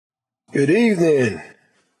Good evening.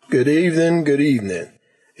 Good evening. Good evening.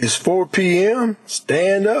 It's 4 p.m.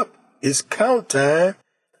 Stand up. It's count time.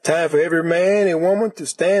 Time for every man and woman to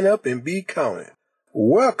stand up and be counted.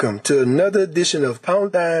 Welcome to another edition of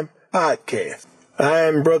Count Time Podcast. I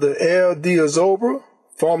am Brother L. Diazobra,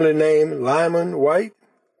 formerly named Lyman White.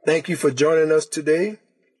 Thank you for joining us today.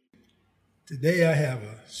 Today I have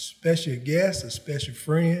a special guest, a special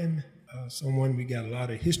friend, someone we got a lot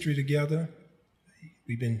of history together.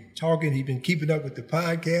 We've been talking, he's been keeping up with the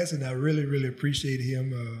podcast, and I really appreciate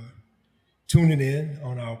him tuning in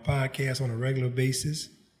on our podcast on a regular basis.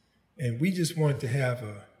 And we just wanted to have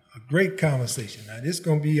a great conversation. Now, this is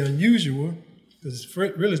going to be unusual because it's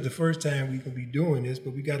really the first time we're going to be doing this,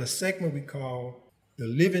 but we got a segment we call the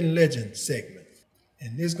Living Legend segment.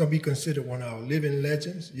 And this is going to be considered one of our living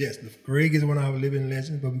legends. Yes, Greg is one of our living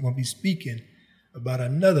legends, but we're going to be speaking about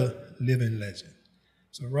another living legend.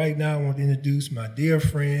 So right now I want to introduce my dear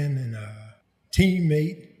friend and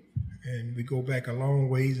teammate, and we go back a long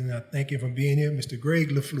ways, and I thank you for being here, Mr. Greg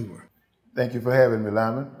LaFleur. Thank you for having me,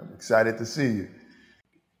 Lyman. I'm excited to see you.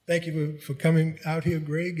 Thank you for coming out here,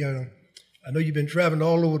 Greg. I know you've been traveling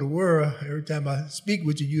all over the world. Every time I speak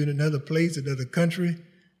with you, you're in another place, another country.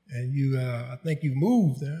 And you, I think you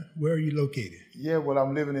moved. Where are you located? Yeah, well,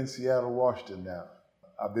 I'm living in Seattle, Washington now.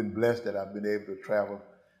 I've been blessed that I've been able to travel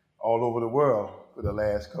all over the world for the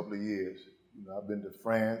last couple of years. You know, I've been to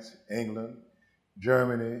France, England,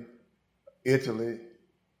 Germany, Italy,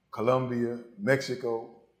 Colombia, Mexico,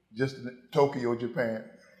 Tokyo, Japan,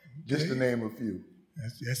 just to name a few.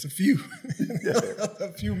 That's a few. A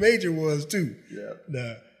few major ones too. Yeah.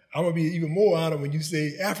 Now, I'm going to be even more honored when you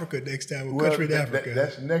say Africa next time, country in Africa.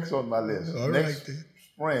 That's next on my list. All next right.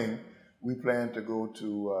 Spring, we plan to go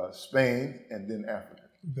to Spain and then Africa.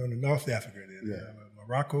 We're going to North Africa then. Yeah.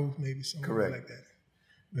 Morocco, maybe something Correct. Like that.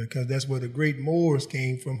 Because that's where the great Moors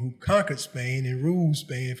came from, who conquered Spain and ruled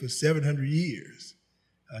Spain for 700 years.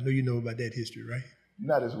 I know you know about that history, right?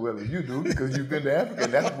 Not as well as you do, because you've been to Africa.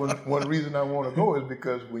 And that's one reason I want to go is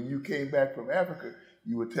because when you came back from Africa,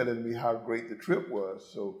 you were telling me how great the trip was.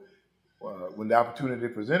 So when the opportunity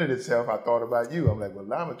presented itself, I thought about you. I'm like, well,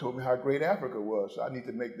 Lyman told me how great Africa was, so I need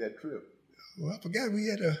to make that trip. Well, I forgot we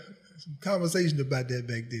had some conversation about that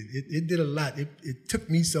back then. It did a lot. It took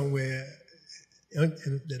me somewhere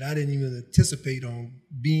that I didn't even anticipate on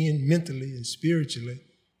being mentally and spiritually.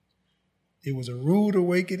 It was a rude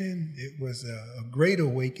awakening. It was a great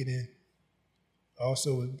awakening.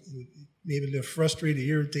 Also, maybe a little frustrated,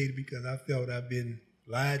 irritated, because I felt I've been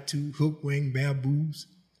lied to, hook-winged,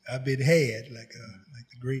 bamboozled. I've been had, like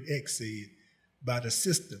the great X said, by the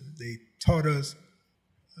system. They taught us.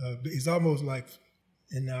 It's almost like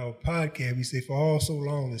in our podcast, we say, for all so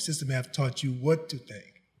long, the system have taught you what to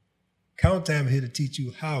think. Count Time is here to teach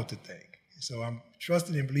you how to think. So I'm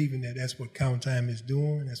trusting and believing that that's what Count Time is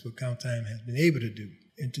doing. That's what Count Time has been able to do.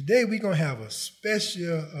 And today we're going to have a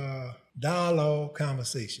special dialogue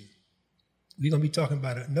conversation. We're going to be talking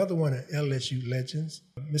about another one of LSU legends,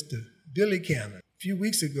 Mr. Billy Cannon. A few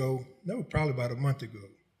weeks ago, probably about a month ago,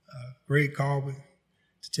 Greg called me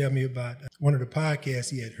to tell me about one of the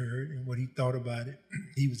podcasts he had heard and what he thought about it.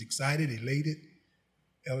 He was excited, elated.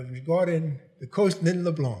 Regarding the Coach Lennon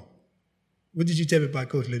LeBlanc. What did you tell me about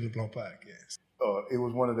Coach Lennon LeBlanc podcast? It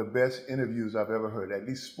was one of the best interviews I've ever heard, at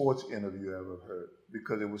least sports interview I've ever heard,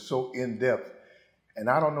 because it was so in-depth. And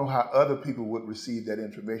I don't know how other people would receive that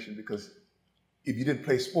information, because if you didn't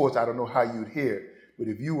play sports, I don't know how you'd hear it. But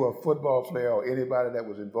if you were a football player or anybody that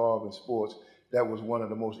was involved in sports, that was one of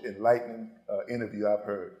the most enlightening interviews I've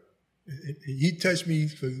heard. He touched me,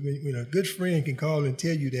 when a good friend can call and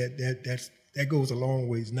tell you that goes a long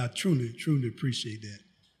ways. And I truly appreciate that.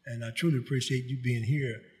 And I truly appreciate you being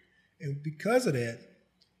here. And because of that,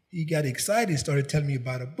 he got excited and started telling me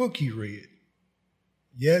about a book he read.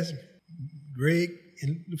 Yes, Greg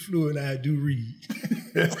and LaFleur and I do read.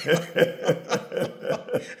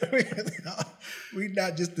 We're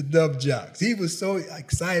not just the dumb jocks. He was so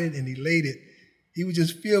excited and elated. He was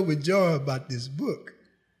just filled with joy about this book.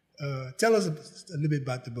 Tell us a little bit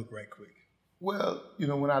about the book right quick. Well,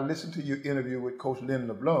 when I listened to your interview with Coach Lennon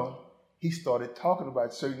LeBlanc, he started talking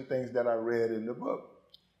about certain things that I read in the book.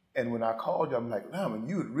 And when I called you, I'm like, Lyman,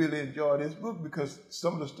 you would really enjoy this book, because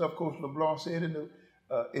some of the stuff Coach LeBlanc said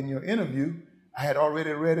in your interview, I had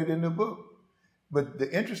already read it in the book. But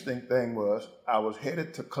the interesting thing was, I was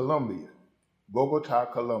headed to Colombia, Bogota,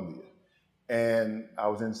 Colombia. And I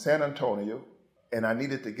was in San Antonio, and I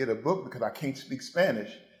needed to get a book because I can't speak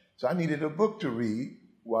Spanish. So I needed a book to read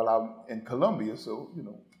while I'm in Colombia. So,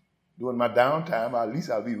 during my downtime, at least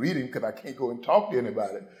I'll be reading, because I can't go and talk to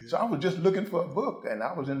anybody. So I was just looking for a book, and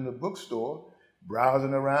I was in the bookstore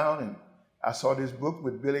browsing around, and I saw this book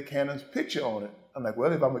with Billy Cannon's picture on it. I'm like,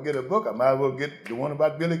 well, if I'm going to get a book, I might as well get the one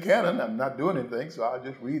about Billy Cannon. I'm not doing anything, so I'll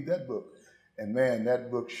just read that book. And man,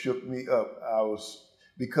 that book shook me up.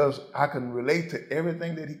 Because I can relate to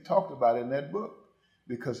everything that he talked about in that book.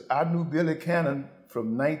 Because I knew Billy Cannon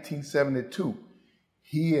from 1972.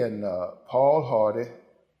 He and Paul Hardy,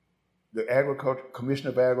 the Commissioner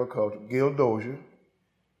of Agriculture, Gil Dozier,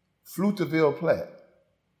 flew to Ville Platte.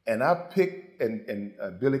 And I picked, and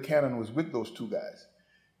Billy Cannon was with those two guys.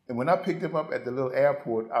 And when I picked him up at the little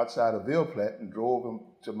airport outside of Ville Platte and drove him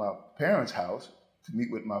to my parents' house to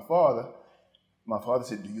meet with my father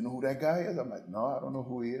said, do you know who that guy is? I'm like, no, I don't know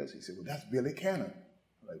who he is. He said, well, that's Billy Cannon.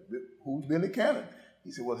 I'm like, who's Billy Cannon?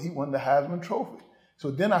 He said, well, he won the Heisman Trophy.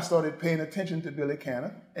 So then I started paying attention to Billy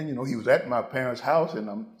Cannon. And, you know, he was at my parents' house, and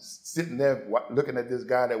I'm sitting there looking at this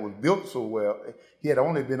guy that was built so well. He had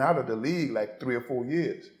only been out of the league like 3 or 4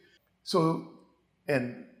 years. So,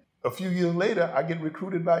 and a few years later, I get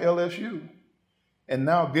recruited by LSU. And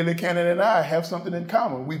now Billy Cannon and I have something in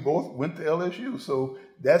common. We both went to LSU. So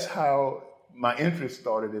that's how my interest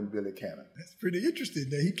started in Billy Cannon. That's pretty interesting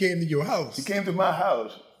that he came to your house. He came to my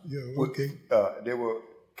house. Yeah, okay. They were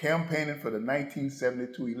campaigning for the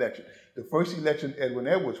 1972 election. The first election Edwin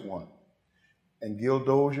Edwards won. And Gil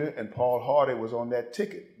Dozier and Paul Hardy was on that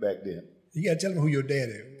ticket back then. You got to tell me who your dad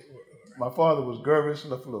is. My father was Gervis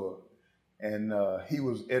LaFleur. And he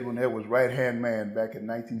was Edwin Edwards' right-hand man back in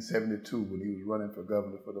 1972 when he was running for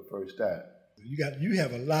governor for the first time. You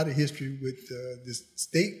have a lot of history with this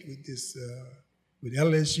state, with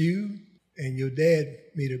LSU, and your dad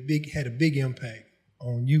had a big impact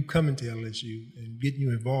on you coming to LSU and getting you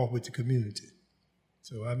involved with the community.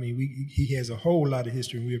 So I mean, he has a whole lot of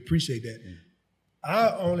history, and we appreciate that. Mm-hmm.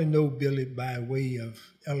 I only know Billy by way of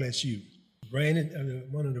LSU. Brandon,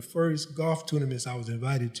 one of the first golf tournaments I was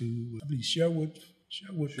invited to, I believe Sherwood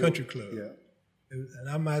Country Club. Yeah. And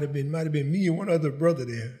I might have been me and one other brother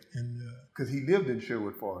there. Because he lived in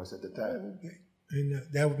Sherwood Forest at the time. Okay. And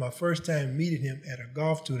that was my first time meeting him at a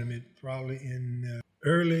golf tournament, probably in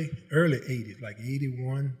early 80s, like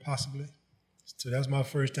 81 possibly. So that was my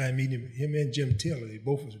first time meeting him and Jim Taylor. They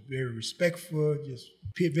both was very respectful, just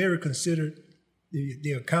very considerate.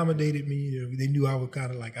 They accommodated me. You know, they knew I was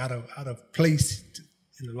kind of like out of place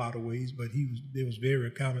in a lot of ways, but they was very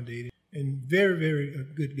accommodating and very, very a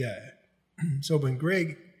good guy. So when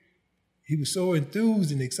Greg, he was so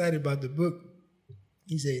enthused and excited about the book,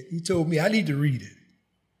 he told me I need to read it.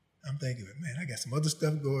 I'm thinking, man, I got some other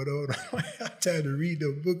stuff going on. I'm trying to read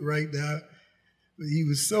the book right now. But he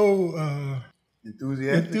was so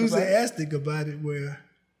enthusiastic about it where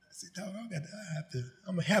I said, dog, I'm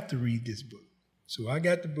gonna have to read this book. So I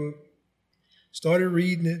got the book, started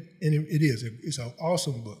reading it, and it's an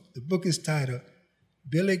awesome book. The book is titled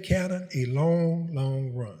Billy Cannon, A Long,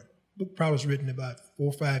 Long Run. The book probably was written about 4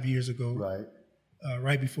 or 5 years ago,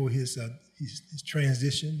 right before his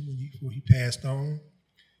transition, when he passed on.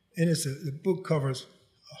 And the book covers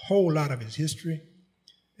a whole lot of his history.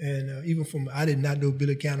 And even I did not know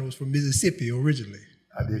Billy Cannon was from Mississippi originally.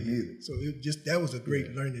 I didn't either. So that was a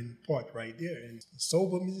great learning part right there. And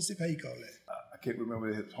Neshoba, Mississippi, how you call that? I can't remember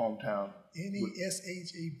his hometown. Neshabo.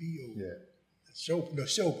 Yeah.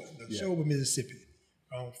 Neshoba, Mississippi,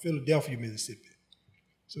 from Philadelphia, Mississippi.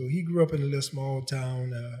 So he grew up in a little small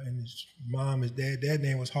town, and his mom, his dad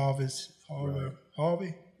name was Harvey. Yeah,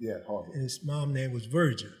 Harvey. And his mom name was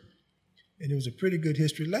Virgil. And it was a pretty good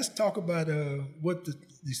history. Let's talk about what the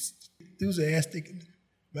enthusiastic.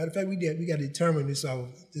 Matter of fact, we got to determine this.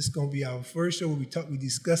 This is going to be our first show where we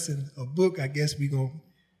discussing a book. I guess I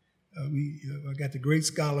got the great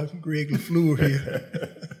scholar Greg LaFleur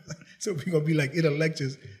here. So we're going to be like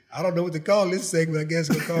intellectuals. I don't know what to call this segment. I guess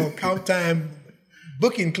we'll call Count Time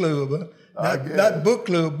Booking Club. Not book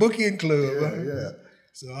club, booking club. Yeah.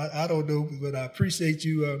 So I don't know, but I appreciate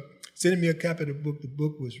you sending me a copy of the book. The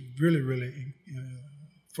book was really, really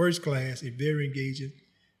first class, very engaging,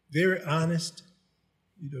 very honest.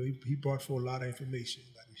 You know, he brought forth a lot of information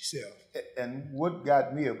about himself. And what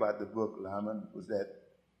got me about the book, Lyman, was that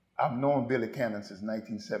I've known Billy Cannon since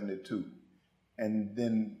 1972. And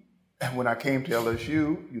then when I came to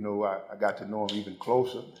LSU, you know, I got to know him even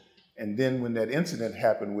closer. And then when that incident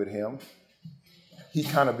happened with him, he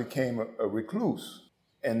kind of became a recluse.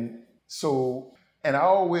 And I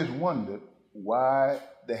always wondered why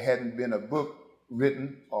there hadn't been a book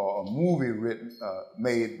written or a movie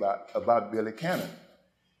made about Billy Cannon.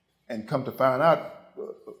 And come to find out,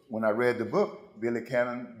 when I read the book, Billy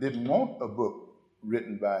Cannon didn't want a book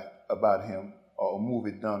written about him or a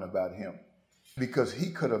movie done about him, because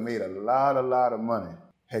he could have made a lot of money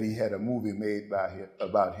had he had a movie made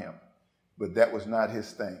about him. but that was not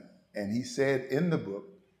his thing. And he said in the book,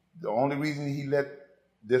 the only reason he let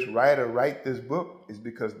this writer write this book is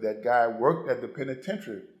because that guy worked at the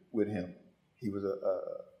penitentiary with him. He was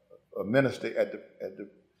a minister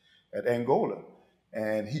at Angola,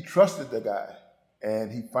 and he trusted the guy.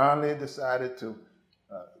 And he finally decided to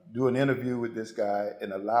do an interview with this guy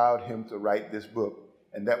and allowed him to write this book.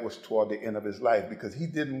 And that was toward the end of his life, because he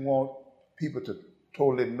didn't want people to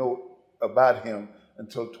totally know about him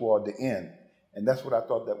until toward the end. And that's what I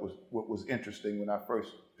thought that was what was interesting when I first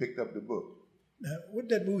picked up the book. Now, when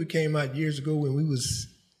that movie came out years ago when we was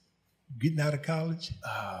getting out of college?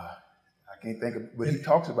 I can't think of, but he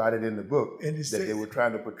talks about it in the book, and that they were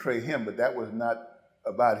trying to portray him, but that was not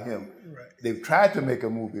about him. Right. They've tried to make a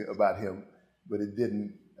movie about him, but it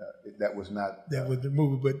didn't, that was not. That was the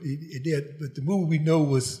movie, but it did. But the movie we know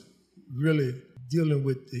was really dealing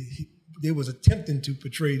with they was attempting to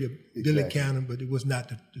portray the Billy Cannon, but it was not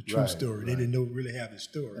the true story. They didn't really have the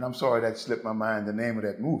story. And I'm sorry that slipped my mind, the name of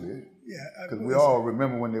that movie. Yeah, because we all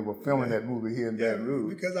remember when they were filming that movie here in Baton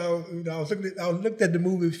Rouge. Because I looked at the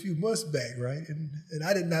movie a few months back, right, and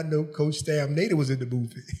I did not know Coach Sam Nader was in the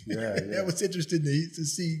movie. Yeah, That was interesting to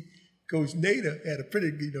see. Coach Nader had a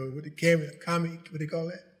pretty, with the cameo, what they call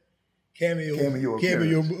that? Cameo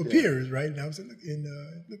appearance, right? And I was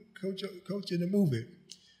coach in the movie.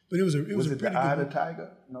 But it was a was it pretty the Eye good of the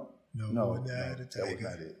Tiger? No, the Eye of the Tiger. That was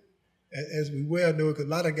not it. As we well know, because a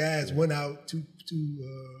lot of guys went out to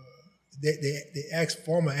they asked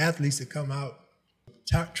former athletes to come out,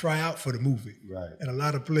 try out for the movie. Right. And a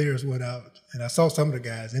lot of players went out, and I saw some of the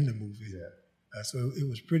guys in the movie. Yeah. So it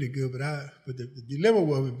was pretty good. But the dilemma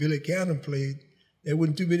was when Billy Cannon played, there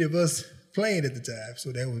wasn't too many of us playing at the time,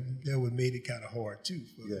 so that would made it kind of hard too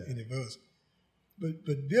for any of us.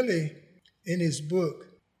 But Billy, in his book,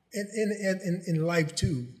 and in life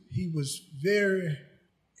too, he was very.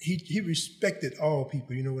 He respected all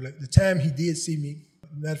people. Like the time he did see me,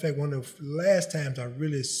 matter of fact, one of the last times I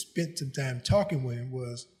really spent some time talking with him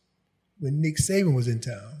was when Nick Saban was in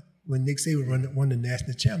town, when Nick Saban won the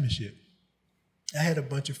national championship. I had a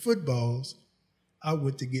bunch of footballs I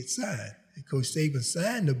went to get signed. And Coach Saban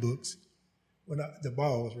signed the books, the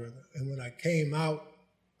balls rather. And when I came out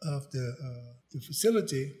of the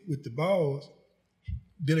facility with the balls,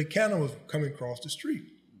 Billy Cannon was coming across the street.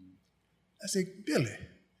 I said, Billy.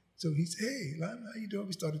 So he said, hey, Lyman, how you doing?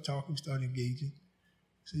 We started talking, we started engaging.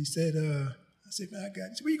 So he said, I said, man, I got you.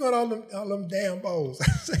 He said, where you got all them damn balls?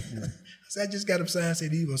 I said, I just got them signed. I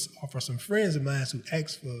said, he was for some friends of mine who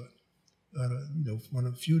asked for, one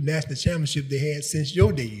of the few national championships they had since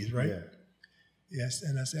your days, right? Yeah. Yes,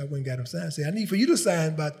 and I said, I went and got them signed. I said, I need for you to sign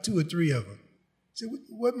about 2 or 3 of them. He said,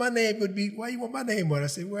 what my name would be? Why you want my name on? I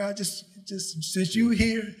said, well, I just since you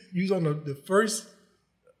here, you was on the first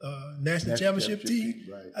national championship team.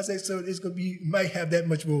 Right. I say, so it's gonna be, might have that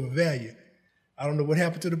much more of a value. I don't know what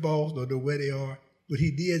happened to the balls, don't know where they are, but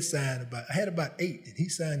he did sign I had about 8, and he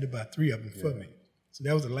signed about 3 of them for me. So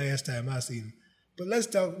that was the last time I seen him. But let's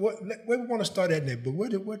talk, where we want to start at that, but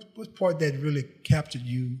what part that really captured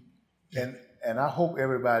you? And I hope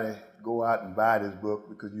everybody go out and buy this book,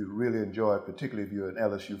 because you really enjoy it, particularly if you're an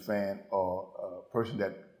LSU fan or a person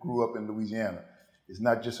that grew up in Louisiana. It's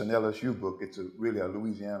not just an LSU book, it's really a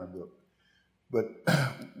Louisiana book. But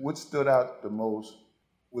what stood out the most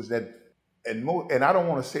was that, and I don't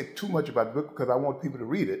want to say too much about the book because I want people to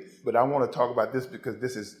read it, but I want to talk about this because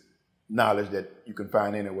this is knowledge that you can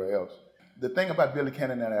find anywhere else. The thing about Billy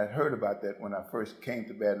Cannon that I had heard about that when I first came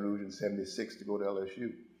to Baton Rouge in '76 to go to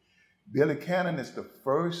LSU, Billy Cannon is the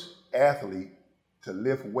first athlete to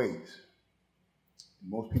lift weights.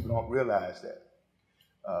 Most people don't realize that.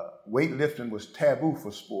 Weightlifting was taboo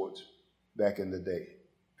for sports back in the day.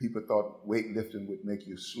 People thought weightlifting would make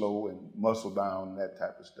you slow and muscle bound and that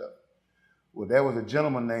type of stuff. Well, there was a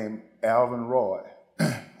gentleman named Alvin Roy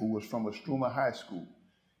who was from Ostruma High School,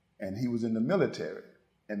 and he was in the military.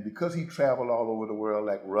 And because he traveled all over the world,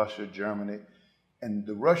 like Russia, Germany, and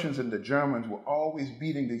the Russians and the Germans were always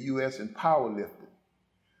beating the U.S. in powerlifting.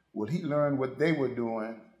 Well, he learned what they were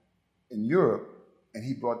doing in Europe, and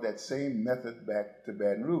he brought that same method back to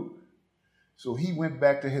Baton Rouge. So he went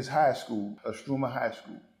back to his high school, Ostruma High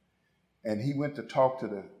School, and he went to talk to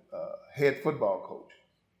the head football coach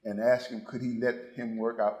and asked him, could he let him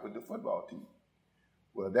work out with the football team?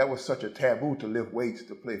 Well, that was such a taboo to lift weights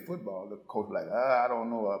to play football. The coach was like, I don't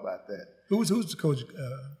know about that. Who's the coach?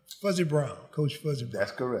 Fuzzy Brown, Coach Fuzzy Brown.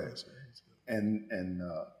 That's correct. And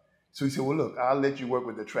so he said, well, look, I'll let you work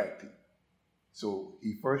with the track team. So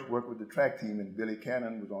he first worked with the track team, and Billy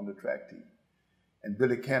Cannon was on the track team. And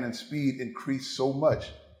Billy Cannon's speed increased so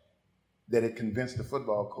much that it convinced the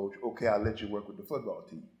football coach, okay, I'll let you work with the football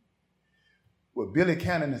team. Well, Billy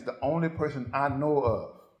Cannon is the only person I know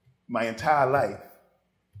of my entire life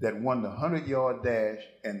that won the 100-yard dash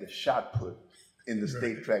and the shot put in the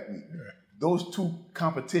state track meet. Right. Those two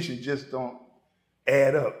competitions just don't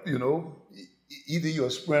add up, you know. Either you're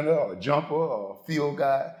a sprinter or a jumper or a field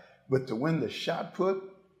guy, but to win the shot put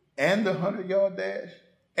and the 100-yard dash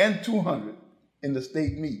and 200 in the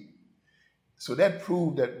state meet. So that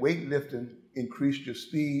proved that weightlifting increased your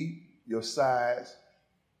speed, your size,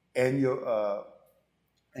 and your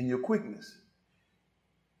quickness.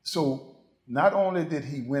 So not only did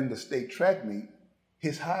he win the state track meet,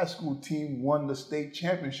 his high school team won the state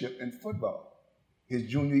championship in football his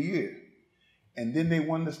junior year. And then they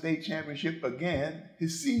won the state championship again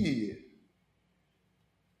his senior year.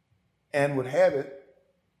 And would have it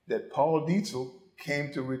that Paul Dietzel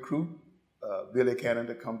came to recruit Billy Cannon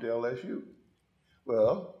to come to LSU.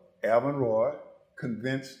 Well, Alvin Roy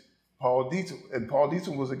convinced Paul Dietzel, and Paul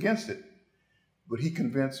Dietzel was against it, but he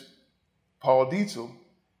convinced Paul Dietzel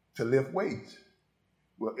to lift weights.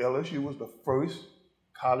 Well, LSU was the first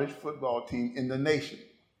college football team in the nation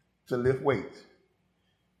to lift weights.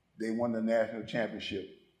 They won the national championship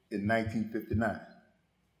in 1959.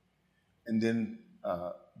 And then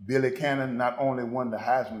Billy Cannon not only won the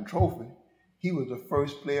Heisman Trophy, he was the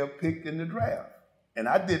first player picked in the draft. And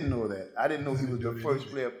I didn't know that. I didn't know he was the first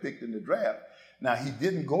player picked in the draft. Now, he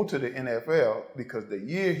didn't go to the NFL because the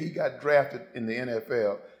year he got drafted in the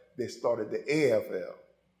NFL, they started the AFL.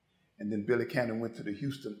 And then Billy Cannon went to the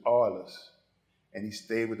Houston Oilers. And he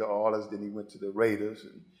stayed with the Oilers, then he went to the Raiders.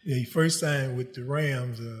 And yeah, he first signed with the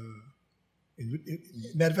Rams.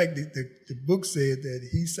 Matter of fact, the book said that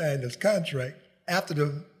he signed his contract after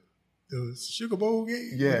the Sugar Bowl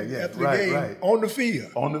game. Yeah, after the game, on the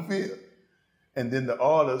field. On the field. And then the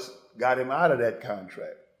Oilers got him out of that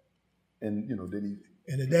contract. And, you know, then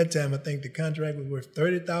he... And at that time, I think the contract was worth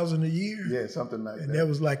 $30,000 a year. Yeah, something like that. And that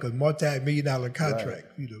was like a multi-million-dollar contract,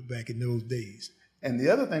 you know, back in those days. And the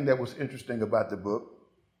other thing that was interesting about the book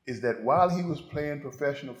is that while he was playing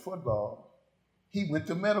professional football, he went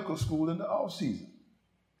to medical school in the off season.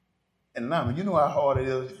 And now, you know how hard it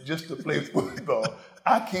is just to play football.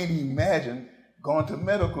 I can't imagine going to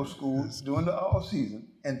medical school during the off season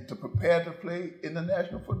and to prepare to play in the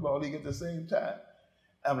National Football League at the same time.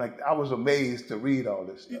 I'm like, I was amazed to read all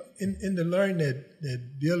this stuff. And to learn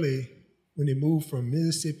that Billy, when they moved from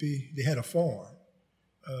Mississippi, they had a farm.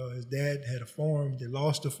 His dad had a farm. They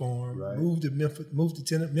lost the farm. Right. Moved to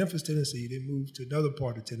Memphis, Tennessee. They moved to another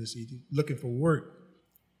part of Tennessee, looking for work.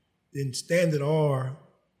 Then Standard R,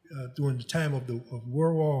 during the time of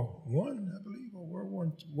World War I, I believe, or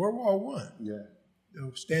World War I.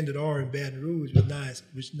 Yeah. Standard R in Baton Rouge,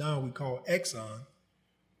 which now we call Exxon,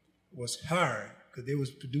 was hired because they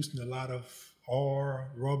was producing a lot of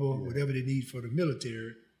ore, rubber, whatever they need for the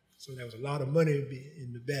military. So there was a lot of money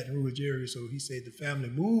in the Baton Rouge area. So he said the family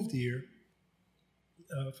moved here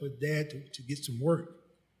for Dad to get some work.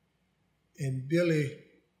 And Billy,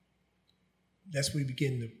 that's when he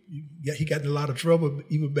began he got in a lot of trouble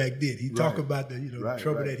even back then. He talked about the the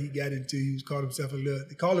trouble that he got into. He was called himself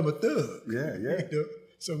they called him a thug. Yeah, yeah.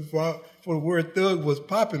 So for the word thug was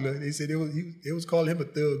popular, they said they was calling him a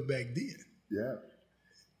thug back then. Yeah.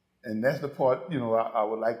 And that's the part, I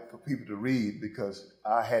would like for people to read because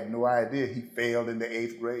I had no idea he failed in the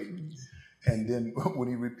 8th grade. And then when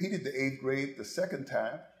he repeated the 8th grade the second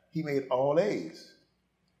time, he made all A's.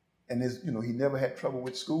 And he never had trouble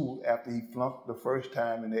with school after he flunked the first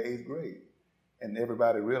time in the 8th grade. And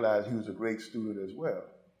everybody realized he was a great student as well.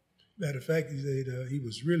 Matter of fact, he said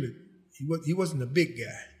he wasn't a big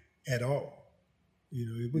guy at all.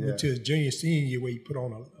 It went until his senior year where he put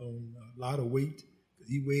on a lot of weight.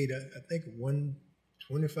 He weighed, I think,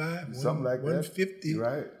 125, something like 150. That.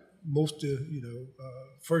 Right. Most of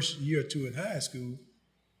first year or two in high school,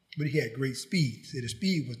 but he had great speed. So the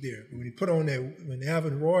speed was there. When he put on when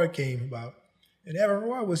Alvin Roy came about, and Alvin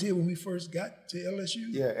Roy was here when we first got to LSU.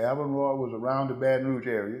 Yeah, Alvin Roy was around the Baton Rouge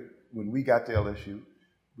area when we got to LSU,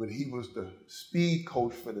 but he was the speed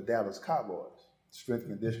coach for the Dallas Cowboys, strength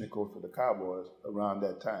and conditioning coach for the Cowboys around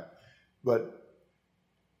that time. But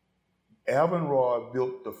Alvin Roy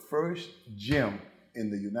built the first gym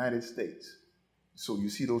in the United States. So you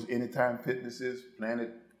see those Anytime Fitnesses,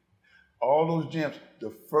 Planet, all those gyms.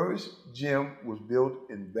 The first gym was built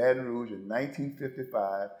in Baton Rouge in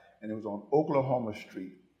 1955, and it was on Oklahoma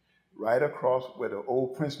Street, right across where the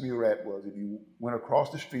old Prince Murat was. If you went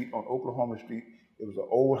across the street on Oklahoma Street, it was an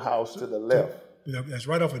old house to the left. That's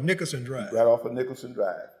right off of Nicholson Drive. Right off of Nicholson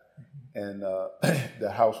Drive. And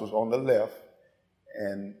the house was on the left,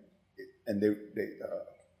 and they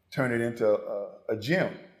turned it into a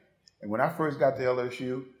gym. And when I first got to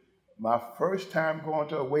LSU, My first time going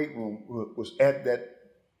to a weight room was at that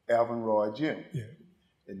Alvin Roy gym. Yeah.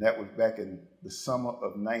 And that was back in the summer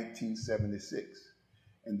of 1976.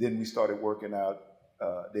 And then we started working out.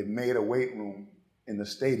 They made a weight room in the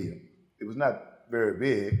stadium. It was not very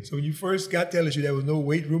big. So when you first got to LSU, there was no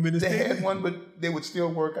weight room in the stadium? They had one, but they would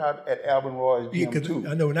still work out at Alvin Roy's gym too.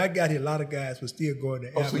 I know when I got here, a lot of guys were still going to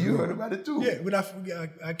Alvin. Oh, so you heard about it too? Yeah, when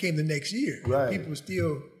I came the next year. Right. People were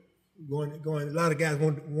still going. A lot of guys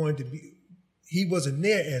wanted to be. He wasn't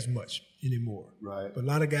there as much anymore. Right. But a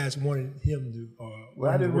lot of guys wanted him to. Well,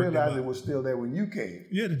 I didn't realize it was still there when you came.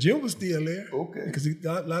 Yeah, the gym was still there. Okay. Because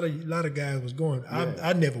a lot of guys was going. Yeah.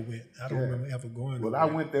 I never went. I don't remember ever going. Well, I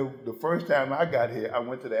went there the first time I got here. I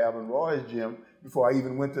went to the Alvin Roy's gym before I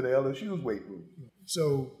even went to the LSU's weight room.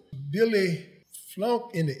 So Billy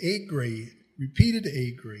flunked in the 8th grade, repeated the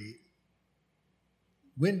 8th grade,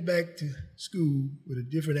 went back to school with a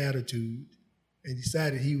different attitude, and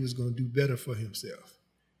decided he was going to do better for himself.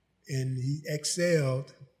 And he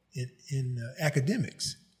excelled in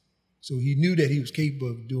academics. So he knew that he was capable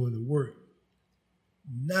of doing the work,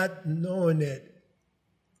 not knowing that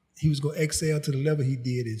he was going to excel to the level he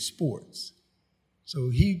did in sports. So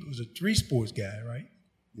he was a 3 sports guy, right?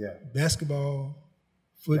 Yeah. Basketball,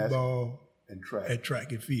 football, and track. and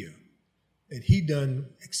track and field. And he done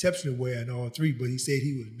exceptionally well in all 3, but he said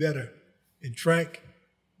he was better in track,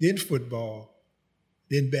 then football,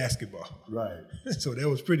 then basketball. Right. So that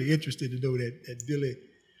was pretty interesting to know that Billy,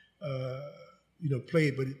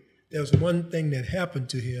 played. But there was one thing that happened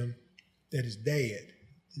to him that his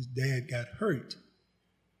dad got hurt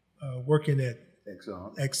working at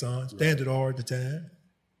Exxon, Standard Oil at the time.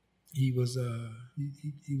 He was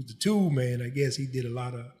he was the tool man. I guess he did a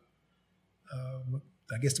lot of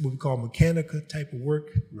I guess what we call mechanical type of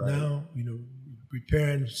work now.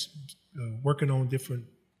 Repairing, working on different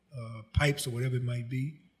pipes or whatever it might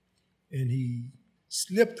be, and he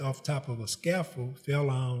slipped off top of a scaffold, fell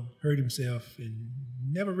on, hurt himself, and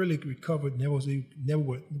never really recovered. Never was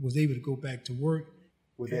able to go back to work.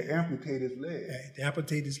 Well, they amputated his leg. They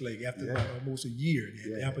amputated his leg after about almost a year.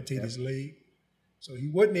 They amputated his leg, so he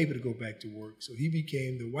wasn't able to go back to work. So he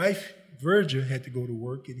became the wife. Virgil had to go to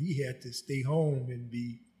work, and he had to stay home and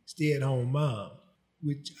be stay-at-home mom,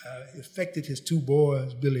 which affected his 2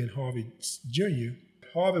 boys, Billy and Harvey Jr.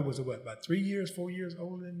 Harvey was about 4 years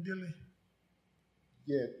older than Billy?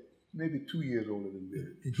 Yeah, maybe 2 years older than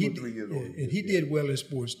Billy. And 2 or 3 years older. And he did well in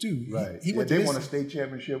sports too. Right. He won a state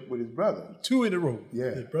championship with his brother. 2 in a row.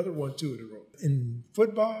 Yeah. His brother won 2 in a row. In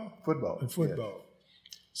football? Football.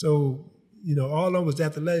 So, all of them was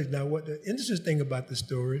athletics. Now, what the interesting thing about the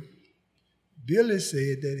story, Billy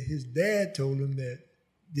said that his dad told him that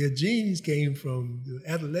their genes came from,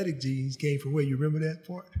 the athletic genes came from where? You remember that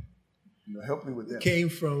part? Help me with that. Came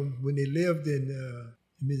from when they lived in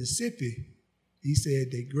Mississippi. He said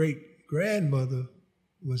their great-grandmother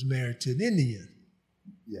was married to an Indian.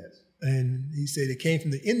 Yes. And he said it came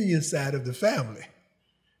from the Indian side of the family.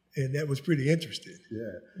 And that was pretty interesting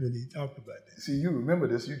when he talked about that. See, you remember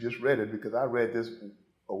this. You just read it because I read this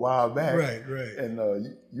a while back. Right. And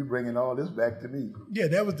you bringing all this back to me. Yeah,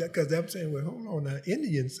 that was that because I'm saying, well, hold on now,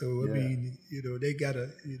 Indians. So I mean, they got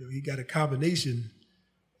he got a combination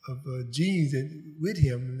of genes with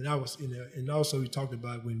him, and I was, and also he talked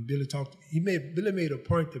about when Billy made a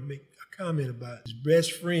point to make a comment about his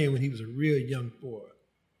best friend when he was a real young boy.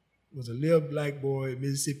 Was a little black boy in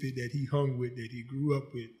Mississippi that he hung with, that he grew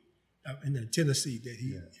up with in Tennessee, that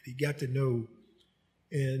he got to know.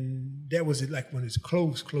 And that was like one of his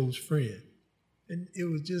close friend. And it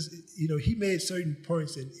was just, he made certain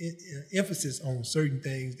points and emphasis on certain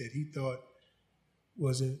things that he thought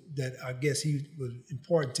that I guess he was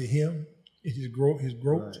important to him in his growth.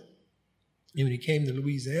 Right. And when he came to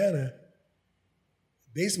Louisiana,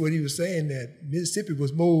 basically what he was saying that Mississippi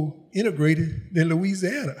was more integrated than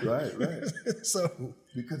Louisiana. Right. So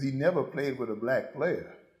because he never played with a black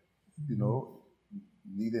player,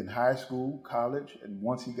 neither in high school, college, and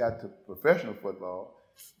once he got to professional football,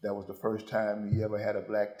 that was the first time he ever had a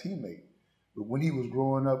black teammate. But when he was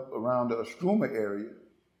growing up around the Ostruma area,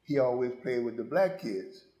 he always played with the black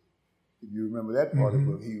kids. If you remember that part of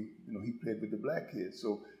it, he played with the black kids.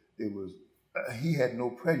 So it was he had no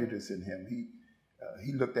prejudice in him.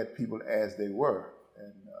 He looked at people as they were,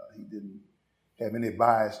 and he didn't have any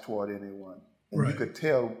bias toward anyone. And you could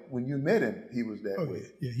tell when you met him, he was that way.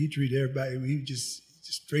 Yeah, he treated everybody. He was just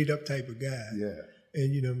straight up type of guy. Yeah.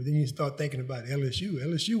 And then you start thinking about LSU.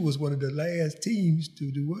 LSU was one of the last teams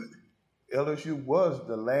to do what? LSU was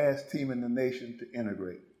the last team in the nation to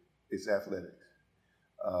integrate its athletics.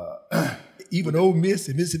 Even Ole Miss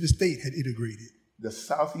and Mississippi State had integrated. The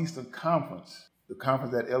Southeastern Conference, the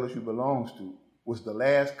conference that LSU belongs to, was the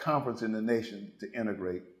last conference in the nation to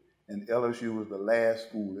integrate, and LSU was the last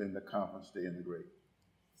school in the conference to integrate.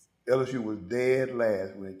 LSU was dead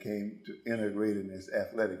last when it came to integrating its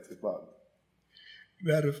athletics department.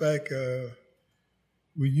 Matter of fact,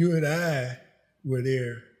 when you and I were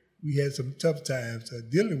there, we had some tough times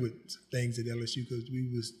dealing with some things at LSU because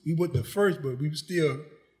we wasn't the first, but we were still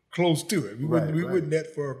close to it. We wasn't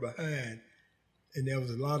that far behind, and there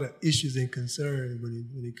was a lot of issues and concerns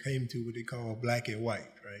when it came to what they call black and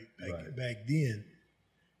white, right? Back then,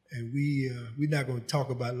 and we're not going to talk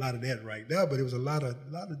about a lot of that right now, but it was a lot of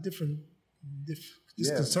different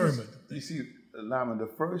discernment. You see, Lyman,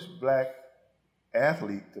 the first black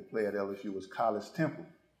athlete to play at LSU was Collis Temple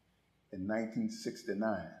in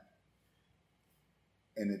 1969.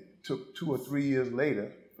 And it took 2 or 3 years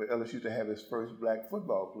later for LSU to have its first black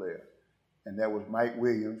football player. And that was Mike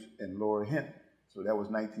Williams and Laura Hinton. So that was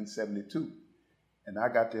 1972. And I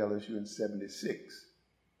got to LSU in 76.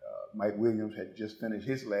 Mike Williams had just finished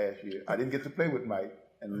his last year. I didn't get to play with Mike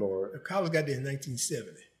and Laura. Collis got there in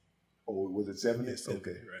 1970. Oh, was it 70? Yeah, 70,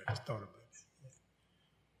 okay. Right. I thought about that.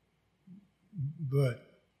 But,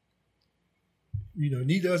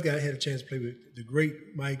 neither of us had a chance to play with the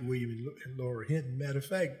great Mike Williams and Laura Hinton. Matter of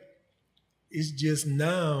fact, it's just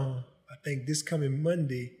now, I think this coming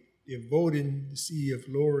Monday, they're voting to see if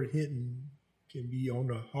Laura Hinton can be on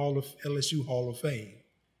the LSU Hall of Fame.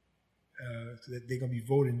 So that they're going to be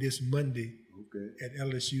voting this Monday at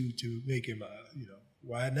LSU to make him,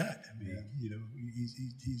 why not? I mean,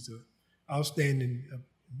 he's an outstanding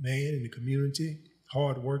man in the community,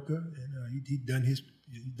 hard worker, and he done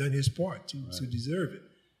his part to deserve it.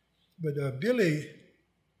 But Billy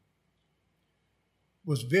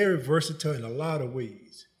was very versatile in a lot of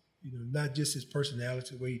ways. Not just his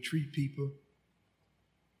personality, the way he treat people.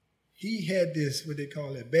 He had this what they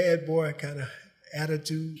call a bad boy kind of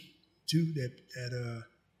attitude too, that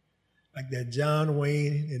like that John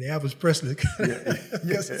Wayne and Elvis Presley.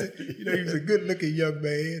 Yes, he was a good-looking young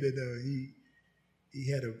man, and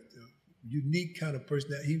he had a unique kind of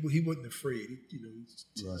personality. He wasn't afraid. He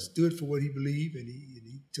stood for what he believed, and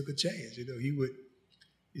he took a chance. He would.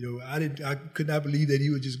 I could not believe that he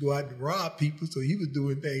would just go out and rob people. So he was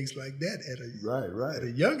doing things like that at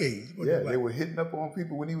a young age. They were hitting up on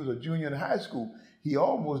people when he was a junior in high school. He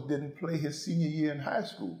almost didn't play his senior year in high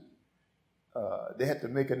school. They had to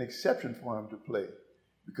make an exception for him to play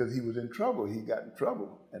because he was in trouble. He got in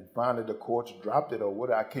trouble, and finally the courts dropped it or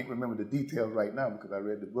whatever. I can't remember the details right now because I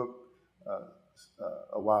read the book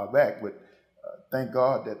a while back. But thank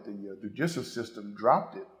God that the judicial system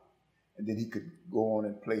dropped it, and then he could go on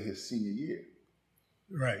and play his senior year.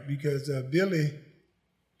 Right, because Billy,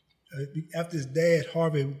 after his dad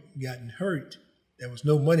Harvey gotten hurt, there was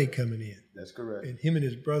no money coming in. That's correct. And him and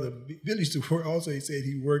his brother, Billy used to work. Also, he said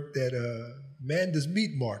he worked at Manda's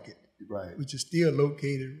Meat Market, which is still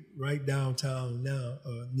located right downtown now,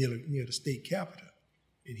 near the state capitol.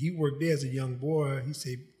 And he worked there as a young boy. He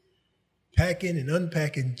said packing and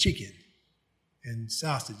unpacking chicken and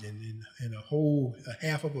sausage and a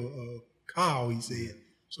half of a cow. He said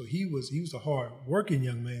so. He was a hard working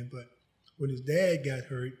young man. But when his dad got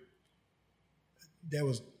hurt, they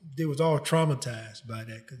was all traumatized by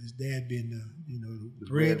that because his dad being the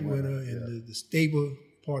breadwinner and the stable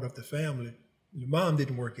part of the family. The mom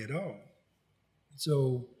didn't work at all.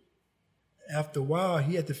 So after a while,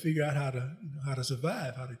 he had to figure out how to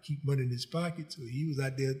survive, how to keep money in his pocket. So he was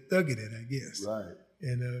out there thugging it, I guess. Right.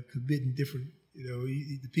 And committing different,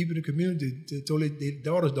 the people in the community told their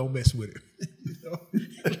daughters don't mess with him.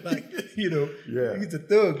 He's a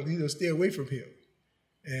thug. Stay away from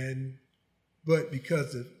him. But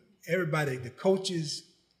because of everybody, the coaches,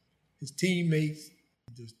 his teammates,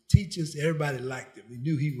 the teachers, everybody liked him. They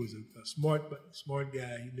knew he was a smart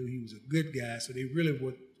guy. He knew he was a good guy. So they really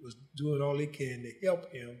was doing all they can to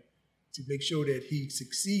help him to make sure that he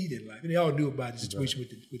succeeded in life. And they all knew about the situation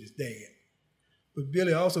with his dad. But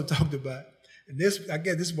Billy also talked about, and I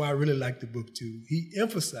guess this is why I really like the book too. He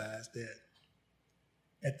emphasized that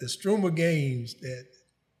at the Struma games that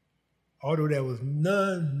although there was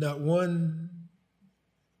not one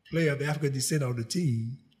player of African descent on the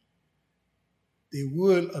team, they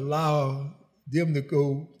would allow them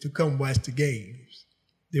to come watch the games.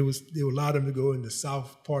 They would allow them to go in the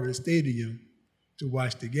south part of the stadium to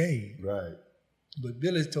watch the game. Right. But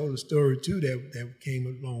Billy told a story too that came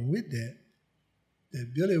along with that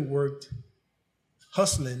Billy worked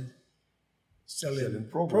hustling, selling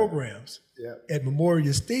programs at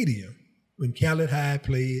Memorial Stadium when Khaled High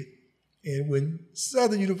played and when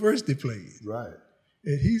Southern University played. Right.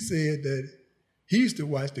 And he said that he used to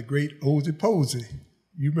watch the great Ozzie Posey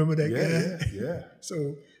You remember that guy? Yeah.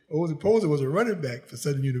 So Ozzie Poser was a running back for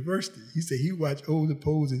Southern University. He said he watched Ozzie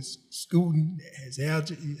Poser's scooting, as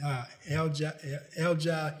agile he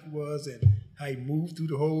was, and how he moved through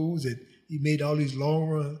the holes, and he made all these long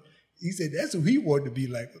runs. He said that's who he wanted to be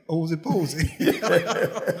like, Ozzie Poser.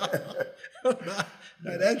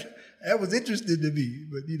 Now that was interesting to me,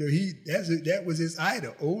 but that was his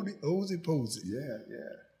idol, Ozzie Poser. Yeah.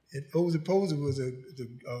 And Ozzie Poser was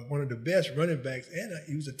one of the best running backs, and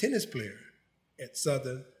he was a tennis player at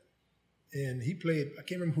Southern. And he played, I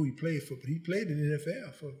can't remember who he played for, but he played in the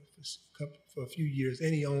NFL for a few years,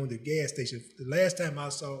 and he owned a gas station. The last time I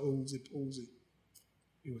saw Ozzie Poser,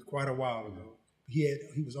 it was quite a while ago.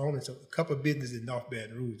 He was owning a couple of businesses in North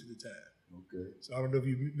Baton Rouge at the time. Okay. So I don't know if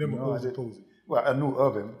you remember Ozzie Poser. Well, I knew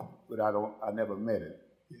of him, but I never met him.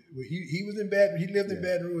 Yeah, well, he was in he lived in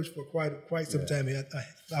Baton Rouge for quite some time.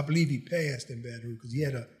 I believe he passed in Baton Rouge because he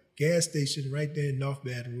had a gas station right there in North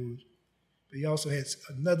Baton Rouge. But he also had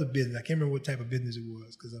another business. I can't remember what type of business it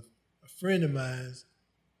was because a friend of mine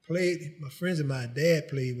my friends and my dad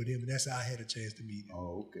played with him, and that's how I had a chance to meet him.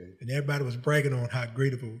 Oh, okay. And everybody was bragging on how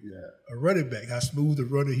great of a running back, how smooth a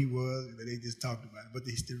runner he was, and they just talked about it. But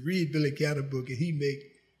they used to read Billy Cannon book, and he made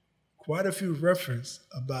quite a few references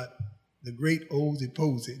about the great Ozzie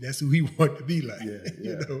Poser. That's who he wanted to be like.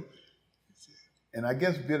 Yeah. And I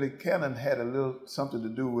guess Billy Cannon had a little something to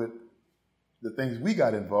do with the things we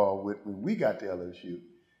got involved with when we got to LSU.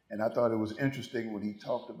 And I thought it was interesting when he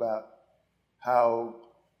talked about how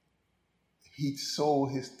he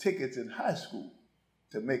sold his tickets in high school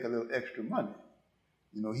to make a little extra money.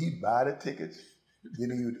 He'd buy the tickets,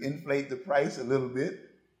 then he would inflate the price a little bit,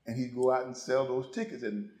 and he'd go out and sell those tickets.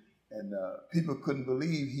 And people couldn't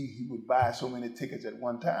believe he would buy so many tickets at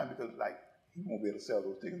one time because, he won't be able to sell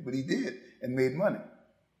those tickets. But he did and made money.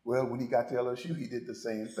 Well, when he got to LSU, he did the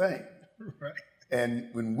same thing. Right. And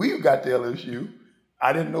when we got to LSU,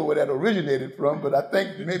 I didn't know where that originated from, but I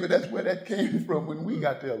think maybe that's where that came from when we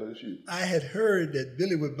got to LSU. I had heard that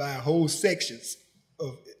Billy would buy whole sections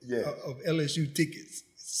of LSU tickets,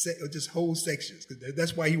 just whole sections. Because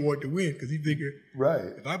that's why he wanted to win, because he figured,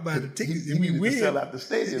 if I buy the tickets and we win, to sell out the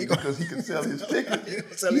stadium because he could sell his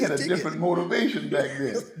tickets. He had a different motivation back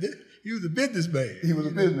then. He was a businessman. He was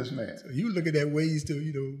a businessman. So he was looking at ways to,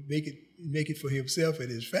 make it for himself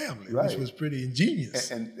and his family, which was pretty ingenious.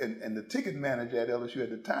 And the ticket manager at LSU at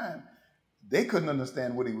the time, they couldn't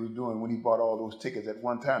understand what he was doing when he bought all those tickets at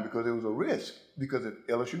one time because it was a risk. Because if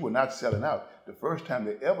LSU were not selling out. The first time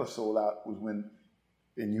they ever sold out was when,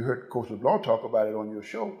 and you heard Coach LeBlanc talk about it on your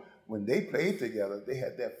show, when they played together, they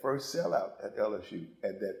had their first sellout at LSU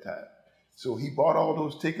at that time. So he bought all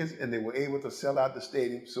those tickets and they were able to sell out the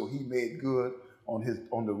stadium, so he made good on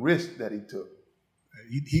the risk that he took.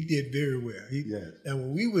 He did very well. And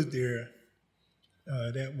when we was there,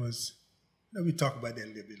 we talk about that a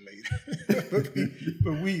little bit later.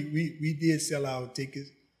 but we did sell our tickets.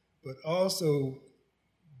 But also,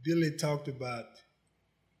 Billy talked about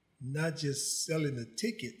not just selling the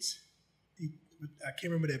tickets. I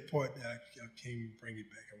can't remember that part. I can't even bring it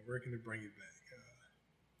back. I'm working to bring it back.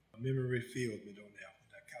 Memory failed me on that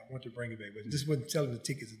one. I want to bring it back, but this wasn't selling the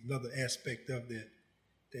tickets. Another aspect of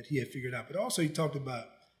that he had figured out. But also he talked about,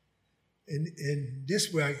 and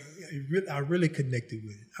this way I really connected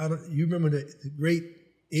with it. You remember the great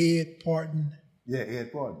Ed Parton? Yeah,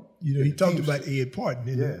 Ed Parton. He talked about Ed Parton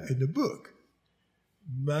in the book.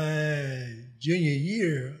 My junior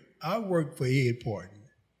year, I worked for Ed Parton.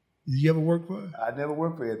 Did you ever work for him? I never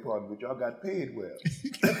worked for Ed Parton, but y'all got paid well.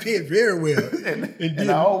 Got paid very well.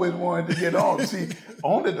 and I always wanted to get on. See,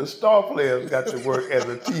 only the star players got to work as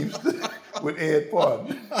a teamster with Ed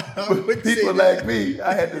Parton. But people like me,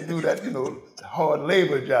 I had to do that, hard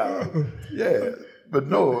labor job. Yeah. But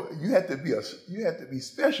no, you had to be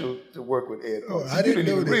special to work with Ed Parton. I didn't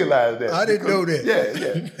know that. Realize that. I didn't know that.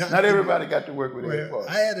 Yeah. Not everybody got to work with Ed Parton.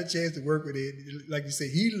 I had a chance to work with Ed. Like you say,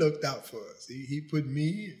 he looked out for us. He put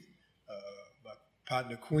me, my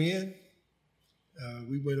partner Quinn,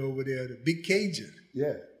 we went over there to Big Cajun.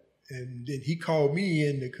 Yeah. And then he called me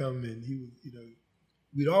in to come, and he was,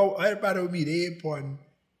 everybody would meet Ed Parton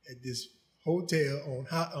at this hotel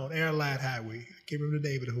on Airline Highway. I can't remember the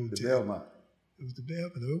name of the hotel. The Belmont. It was the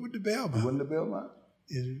Belmont. No, it wasn't the Belmont. It wasn't the Belmont?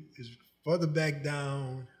 It's further back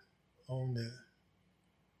down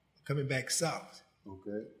coming back south.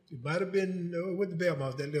 Okay. It might have been, no, it wasn't the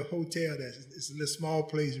Belmont. That little hotel, it's a little small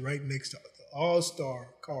place right next to the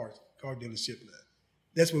All-Star car dealership.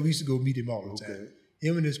 That's where we used to go meet him all the time.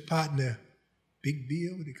 Him and his partner, Big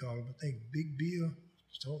Bill, what do they call him? I think Big Bill.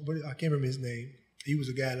 I can't remember his name. He was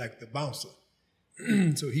a guy like the bouncer.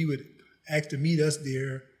 So he would ask to meet us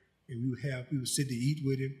there, and we would sit to eat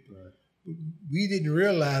with him. Right. But we didn't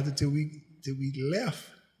realize until we left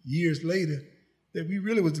years later that we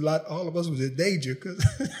really was all of us was in danger because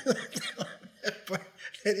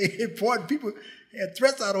important people had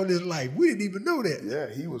threats out on his life. We didn't even know that. Yeah,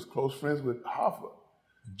 he was close friends with Hoffa.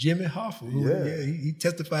 Jimmy Hoffa. He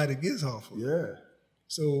testified against Hoffa. Yeah.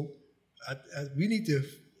 So we need to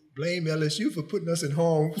blame LSU for putting us in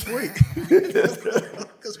harm's way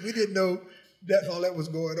because we didn't know that all that was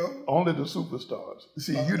going on. Only the superstars.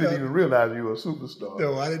 See, you didn't even realize you were a superstar.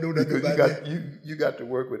 No, I didn't know nothing because about that. You got to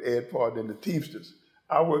work with Ed Parton and the Teamsters.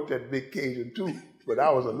 I worked at Big Cajun too, but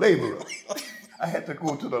I was a laborer. I had to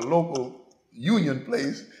go to the local union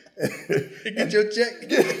place and get your check.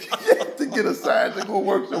 To get assigned to go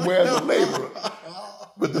work somewhere as a laborer.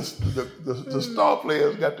 But the star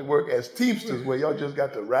players got to work as Teamsters, where y'all just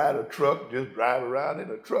got to ride a truck, just drive around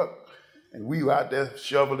in a truck. And we were out there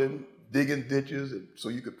shoveling, digging ditches, and so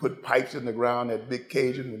you could put pipes in the ground at Big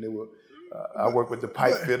Cajun when they were. I worked with the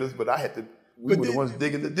pipe fitters, but I had to. We were the ones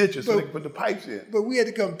digging the ditches so they could put the pipes in. But we had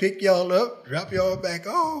to come pick y'all up, drop y'all back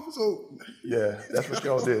off. So yeah, that's what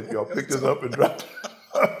y'all did. Y'all picked us up and dropped.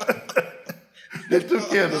 They took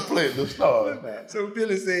care of the stars, man. So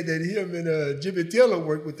Billy said that him and Jimmy Taylor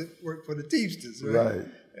worked for the Teamsters, right?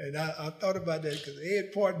 And I thought about that because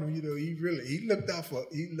Ed Parton, he looked out for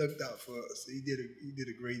us. He did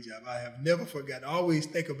a great job. I have never forgotten. I always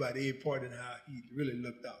think about Ed Parton and how he really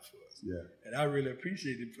looked out for us. Yeah. And I really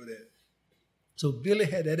appreciate him for that. So Billy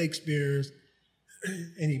had that experience,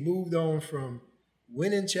 and he moved on from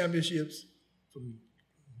winning championships, from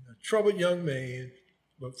a troubled young man,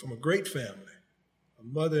 but from a great family. A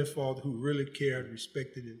mother and father who really cared,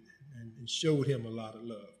 respected, and showed him a lot of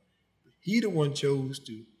love. He the one chose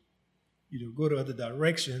to, go the other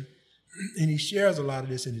direction, and he shares a lot of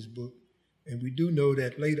this in his book. And we do know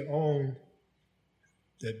that later on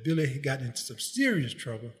that Billy got into some serious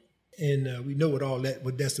trouble, and we know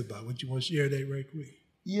what that's about. What you want to share that right quick?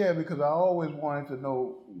 Yeah, because I always wanted to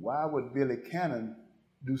know why would Billy Cannon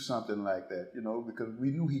do something like that? Because we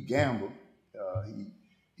knew he gambled.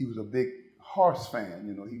 He was a big horse fan,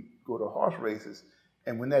 he'd go to horse races.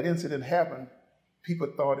 And when that incident happened,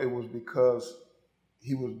 people thought it was because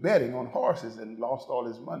he was betting on horses and lost all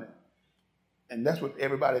his money. And that's what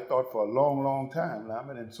everybody thought for a long, long time,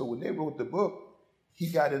 Lyman. And so when they wrote the book,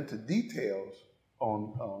 he got into details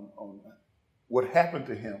on what happened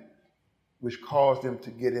to him, which caused him to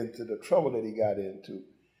get into the trouble that he got into.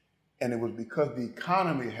 And it was because the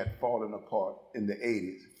economy had fallen apart in the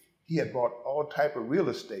 80s. He had bought all type of real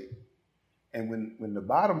estate. And when the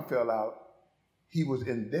bottom fell out, he was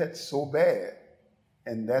in debt so bad,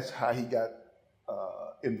 and that's how he got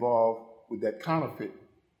involved with that counterfeit.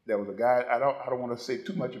 There was a guy, I don't want to say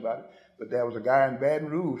too much about it, but there was a guy in Baton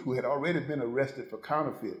Rouge who had already been arrested for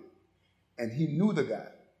counterfeit, and he knew the guy.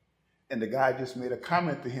 And the guy just made a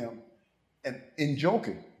comment to him, and in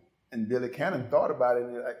joking. And Billy Cannon thought about it,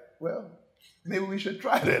 and he's like, well, maybe we should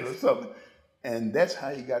try that or something. And that's how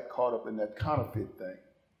he got caught up in that counterfeit thing.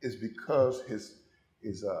 Is because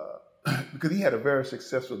because he had a very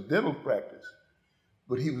successful dental practice,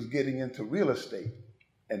 but he was getting into real estate,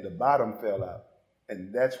 and the bottom fell out,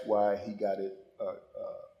 and that's why he got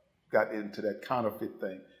into that counterfeit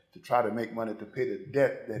thing to try to make money to pay the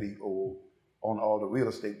debt that he owed on all the real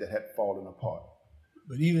estate that had fallen apart.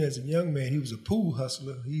 But even as a young man, he was a pool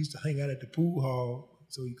hustler. He used to hang out at the pool hall,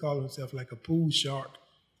 so he called himself like a pool shark,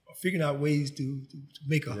 figuring out ways to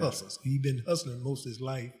make a hustle. So he'd been hustling most of his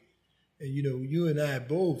life. And, you and I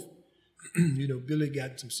both, Billy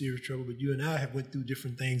got in some serious trouble, but you and I have went through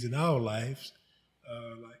different things in our lives.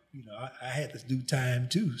 I had to do time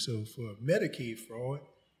too. So for Medicaid fraud,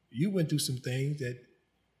 you went through some things that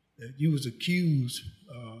you was accused,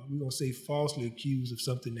 we're going to say falsely accused of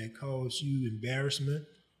something that caused you embarrassment,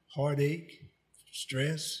 heartache,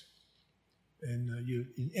 stress, and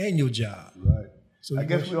your job. Right. So I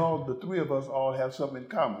guess the three of us all have something in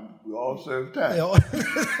common. We all serve time. So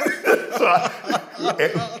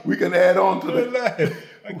we can add on to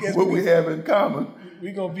what we have in common.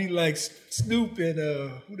 We're going to be like Snoop and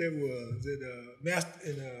who that was,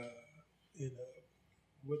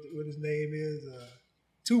 what his name is,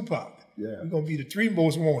 Tupac. Yeah. We're going to be the three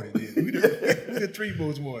most wanted. We're the three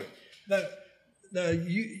most wanted. Now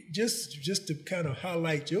you just to kind of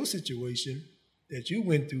highlight your situation that you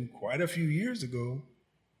went through quite a few years ago,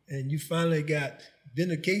 and you finally got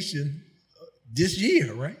vindication this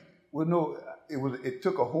year, right? Well, no, it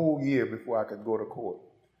took a whole year before I could go to court,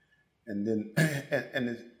 and then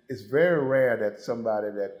and it's very rare that somebody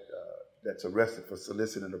that's arrested for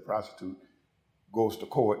soliciting a prostitute goes to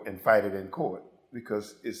court and fight it in court,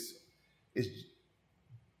 because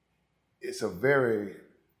it's a very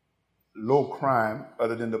low crime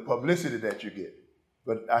other than the publicity that you get.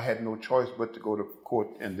 But I had no choice but to go to court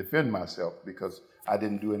and defend myself because I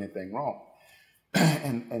didn't do anything wrong.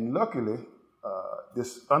 and luckily,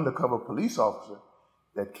 this undercover police officer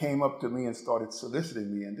that came up to me and started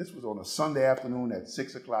soliciting me, and this was on a Sunday afternoon at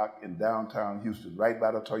 6 o'clock in downtown Houston, right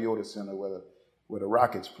by the Toyota Center where the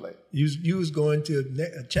Rockets play. You was going to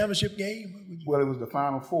a championship game? Well, it was the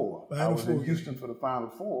Final Four. I was in Houston for the Final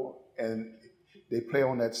Four, and they play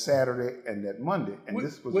on that Saturday and that Monday, and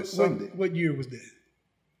this was a Sunday. What year was that?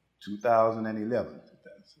 2011.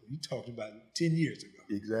 So you talked about 10 years ago.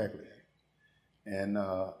 Exactly. And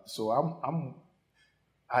so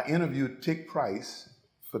I interviewed Tick Price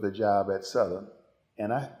for the job at Southern,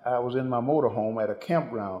 and I was in my motorhome at a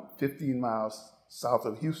campground 15 miles south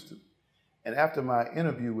of Houston. And after my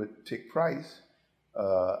interview with Tick Price,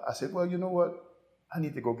 I said, well, you know what? I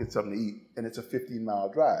need to go get something to eat, and it's a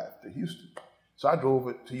 15-mile drive to Houston. So I drove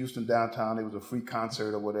it to Houston downtown. It was a free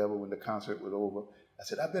concert or whatever. When the concert was over, I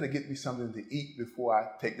said, I better get me something to eat before I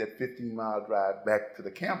take that 15-mile drive back to the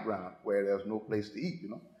campground where there was no place to eat, you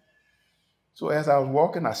know. So as I was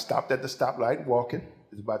walking, I stopped at the stoplight walking.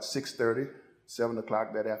 It was about 6:30, 7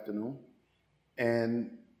 o'clock that afternoon.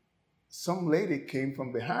 And some lady came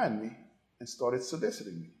from behind me and started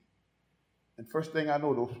soliciting me. And first thing I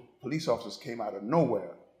know, those police officers came out of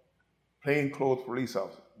nowhere, plainclothes police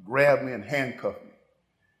officers, grabbed me and handcuffed me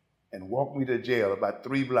and walked me to jail about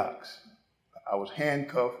 3 blocks. I was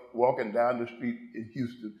handcuffed, walking down the street in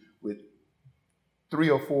Houston with 3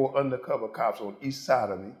 or 4 undercover cops on each side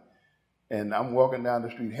of me. And I'm walking down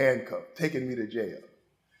the street handcuffed, taking me to jail.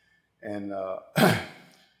 And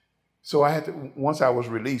so I had to, once I was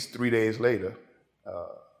released 3 days later,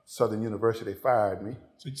 Southern University fired me.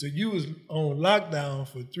 So you was on lockdown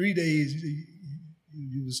for 3 days.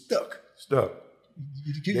 You was stuck. Stuck.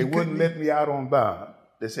 They wouldn't let me out on bond.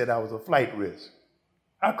 They said I was a flight risk.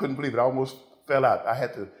 I couldn't believe it. I almost fell out. I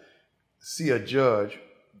had to see a judge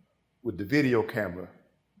with the video camera,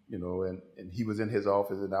 you know, and he was in his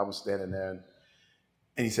office and I was standing there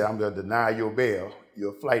and he said, I'm going to deny your bail.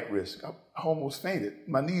 You're a flight risk. I almost fainted.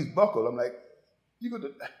 My knees buckled. I'm like,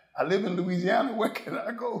 I live in Louisiana. Where can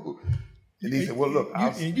I go? And he said, well, look.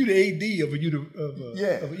 And you the AD of a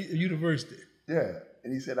university. Yeah.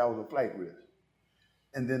 And he said I was a flight risk.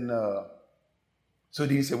 And then, so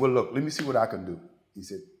then he said, well, look, let me see what I can do. He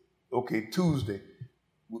said, okay, Tuesday,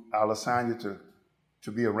 I'll assign you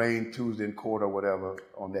to be arraigned Tuesday in court or whatever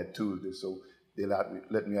on that Tuesday. So they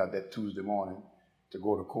let me out that Tuesday morning to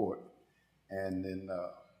go to court. And then,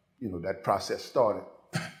 that process started.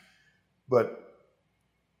 But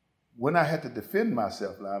when I had to defend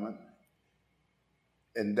myself, Lyman,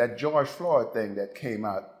 and that George Floyd thing that came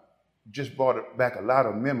out just brought back a lot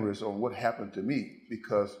of memories on what happened to me,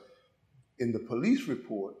 because in the police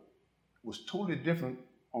report was totally different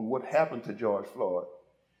on what happened to George Floyd.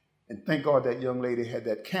 And thank God that young lady had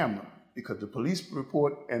that camera, because the police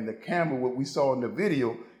report and the camera, what we saw in the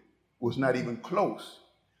video, was not even close.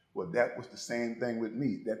 Well, that was the same thing with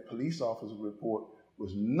me. That police officer's report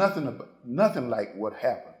was nothing like what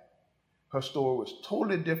happened. Her story was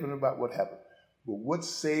totally different about what happened. But what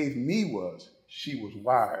saved me was she was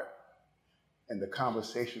wired and the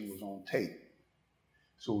conversation was on tape.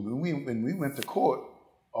 So when we went to court,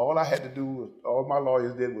 all I had to do, all my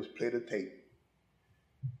lawyers did was play the tape.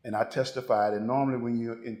 And I testified, and normally when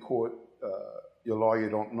you're in court, your lawyer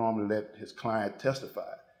don't normally let his client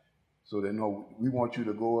testify. So they know, we want you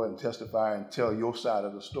to go and testify and tell your side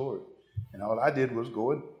of the story. And all I did was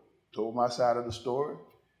go and told my side of the story.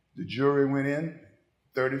 The jury went in.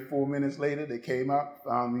 34 minutes later, they came out,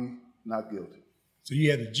 found me not guilty. So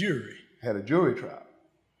you had a jury? Had a jury trial.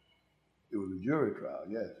 It was a jury trial,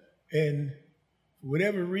 yes. And for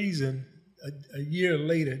whatever reason, a year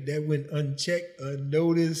later, that went unchecked,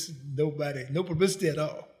 unnoticed, no publicity at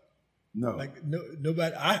all. No. Like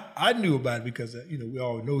nobody, I knew about it because, we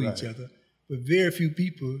all know each other, but very few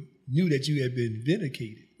people knew that you had been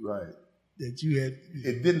vindicated. Right. That you had.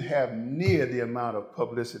 It didn't have near the amount of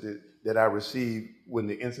publicity that I received when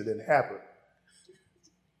the incident happened.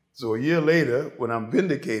 So a year later, when I'm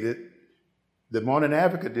vindicated, the Morning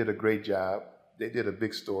Advocate did a great job. They did a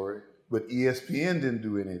big story, but ESPN didn't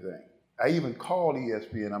do anything. I even called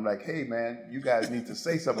ESPN. I'm like, hey man, you guys need to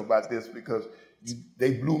say something about this because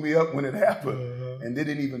they blew me up when it happened. And they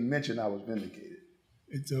didn't even mention I was vindicated.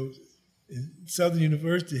 And so Southern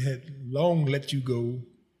University had long let you go.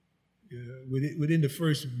 Within the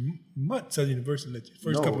first month, Southern University let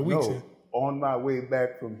you, couple of weeks. No. On my way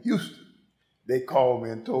back from Houston, they called me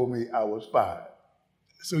and told me I was fired.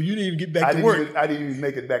 So you didn't even get back to work. I didn't even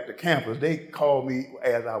make it back to campus. They called me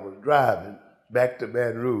as I was driving back to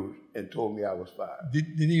Baton Rouge and told me I was fired.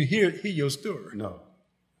 Didn't even hear your story. No.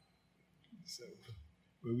 So,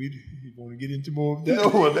 well, we want to get into more of that. No,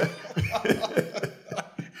 well,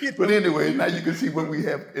 but anyway, now you can see what we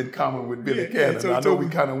have in common with Billy Cannon. I know we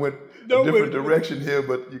kind of went a different direction here,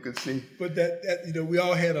 but you can see. But that we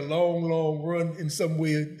all had a long run in some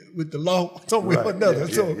way with the law, some way or another.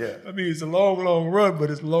 I mean, it's a long run, but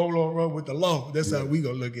it's a long run with the law. That's how we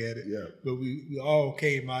gonna look at it. Yeah. But we all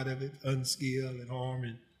came out of it unskilled and harmed,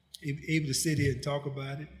 and able to sit here and talk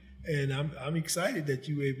about it. And I'm excited that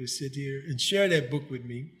you were able to sit here and share that book with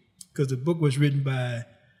me, because the book was written by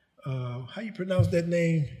how you pronounce that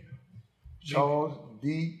name? Charles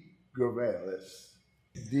D. Gervais.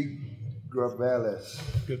 D. Gervais.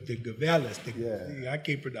 The Gervais. I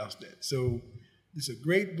can't pronounce that. So it's a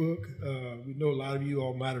great book. We know a lot of you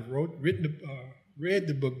all might have read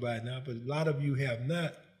the book by now, but a lot of you have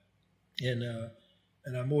not. And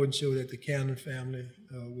I'm more than sure that the Cannon family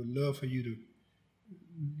would love for you to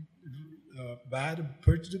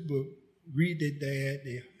purchase the book, read their dad,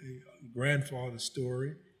 their grandfather's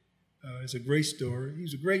story. It's a great story. He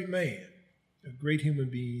was a great man, a great human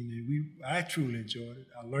being, and I truly enjoyed it.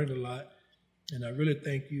 I learned a lot, and I really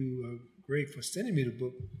thank you, Greg, for sending me the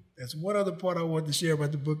book. That's one other part I wanted to share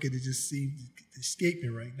about the book, and it just seemed to escape me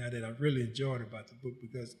right now that I really enjoyed about the book,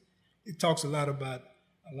 because it talks a lot about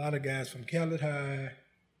a lot of guys from Calumet High,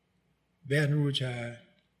 Baton Rouge High,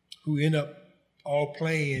 who end up all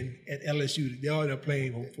playing at LSU. They all end up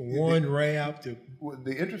playing from Warren Rapp to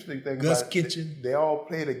the interesting thing Gus about Kitchen. They all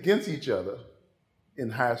played against each other in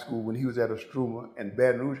high school when he was at Ostruma, and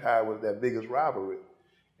Baton Rouge High was their biggest rivalry.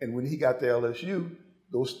 And when he got to LSU,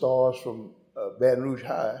 those stars from Baton Rouge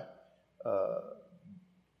High,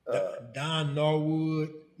 Don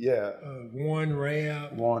Norwood, Warren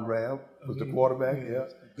Rapp was the quarterback,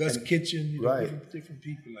 Gus Kitchen, right. different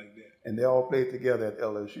people like that. And they all played together at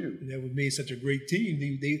LSU. And that made such a great team.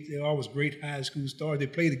 They always great high school stars. They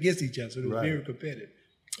played against each other, so they were very competitive.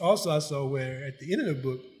 Also, I saw where at the end of the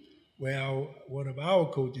book, where one of our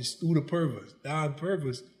coaches, Scooter Purvis, Don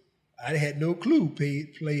Purvis, I had no clue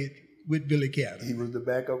played with Billy Cannon. He was the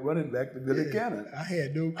backup running back to Billy Cannon. I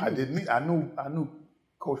had no clue. I knew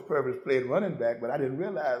Coach Purvis played running back, but I didn't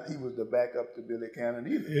realize he was the backup to Billy Cannon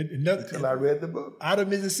either until I read the book. Out of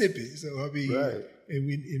Mississippi. So, I mean,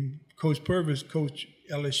 and Coach Purvis coached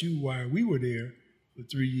LSU while we were there for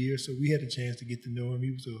 3 years, so we had a chance to get to know him.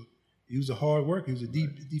 He was a hard worker. He was a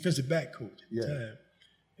defensive back coach at the time.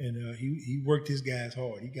 And he worked his guys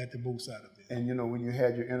hard. He got the most out of it. And, when you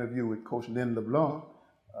had your interview with Coach Lynn LeBlanc,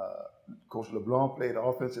 Coach LeBlanc played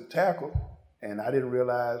offensive tackle, and I didn't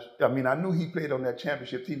realize, I knew he played on that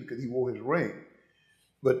championship team because he wore his ring.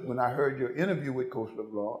 But when I heard your interview with Coach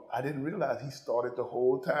LeBlanc, I didn't realize he started the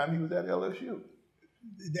whole time he was at LSU.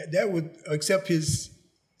 That would, except his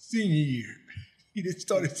senior year. He didn't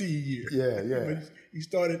start his senior year. Yeah. But he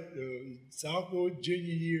started sophomore,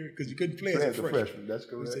 junior year, because he couldn't play as a freshman. That's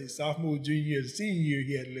correct. He sophomore, junior year. The senior year,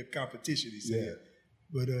 he had a little competition, he said.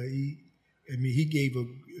 But he gave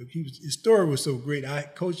his story was so great.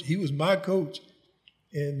 He was my coach,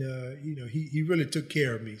 and he really took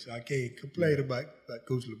care of me. So I can't complain about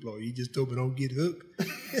Coach LeBlanc. He just told me don't get hooked,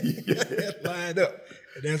 lined up,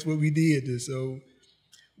 and that's what we did. So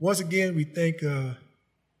once again, we thank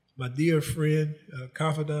my dear friend,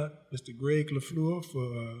 confidant, Mr. Greg LaFleur,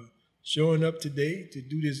 for showing up today to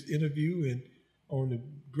do this interview and on the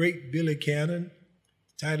great Billy Cannon.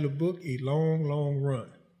 The title of the book, A Long Run.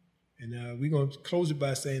 And we're going to close it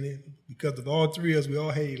by saying it, because of all three of us, we all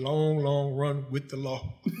had a long run with the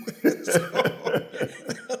law.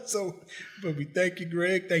 But we thank you,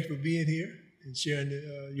 Greg. Thanks for being here and sharing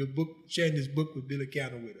your book, sharing this book with Billy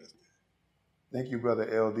Cannon with us. Thank you, Brother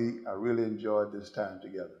LD. I really enjoyed this time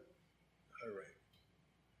together. All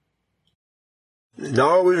right. And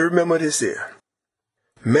always remember this here.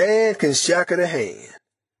 Man can shackle the hand.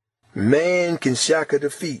 Man can shackle the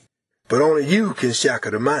feet. But only you can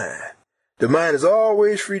shackle the mind. The mind is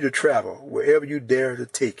always free to travel wherever you dare to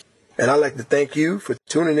take it. And I'd like to thank you for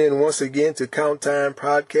tuning in once again to Count Time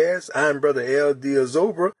Podcast. I'm Brother L.D.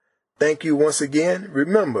 Azobra. Thank you once again.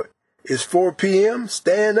 Remember, it's 4 p.m.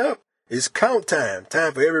 Stand up. It's count time.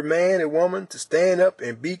 Time for every man and woman to stand up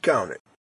and be counted.